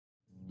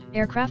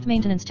Aircraft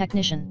maintenance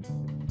technician.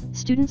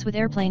 Students with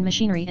airplane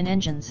machinery and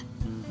engines.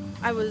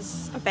 I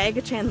was a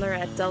baggage handler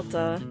at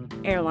Delta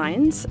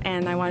Airlines,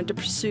 and I wanted to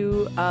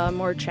pursue a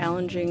more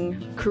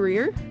challenging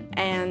career,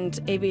 and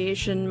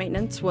aviation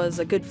maintenance was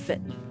a good fit.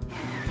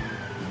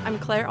 I'm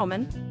Claire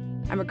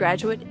Oman. I'm a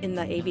graduate in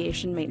the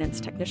Aviation Maintenance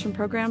Technician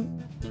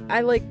program. I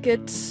like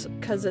it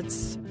because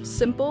it's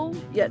simple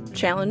yet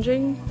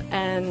challenging,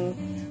 and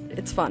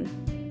it's fun.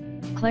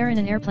 Claire in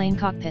an airplane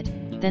cockpit,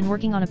 then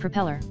working on a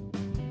propeller.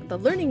 The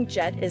Learning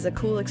Jet is a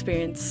cool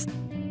experience.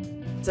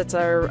 It's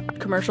our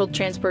commercial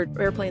transport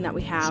airplane that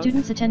we have.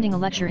 Students attending a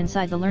lecture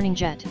inside the Learning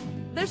Jet.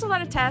 There's a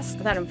lot of tasks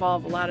that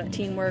involve a lot of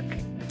teamwork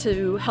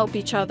to help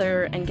each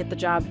other and get the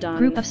job done.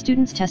 Group of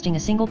students testing a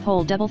single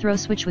pole double throw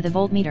switch with a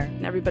voltmeter.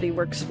 And everybody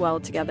works well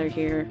together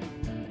here.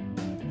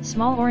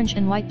 Small orange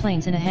and white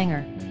planes in a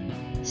hangar.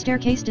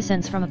 Staircase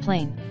descents from a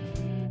plane.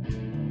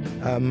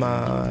 I'm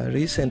a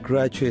recent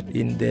graduate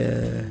in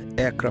the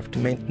aircraft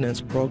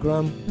maintenance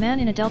program. Man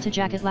in a Delta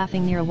jacket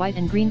laughing near a white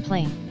and green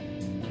plane.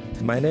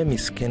 My name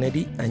is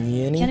Kennedy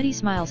Anyeni. Kennedy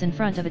smiles in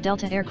front of a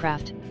Delta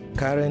aircraft.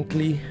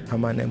 Currently,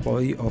 I'm an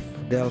employee of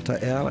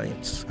Delta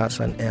Airlines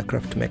as an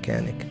aircraft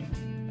mechanic.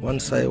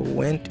 Once I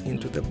went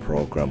into the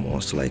program, it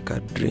was like a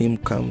dream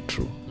come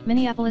true.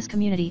 Minneapolis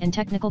Community and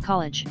Technical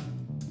College.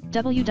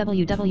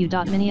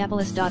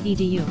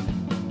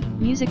 www.minneapolis.edu.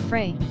 Music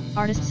Frey,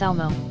 Artist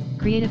Salmo,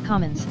 Creative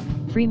Commons,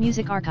 Free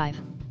Music Archive.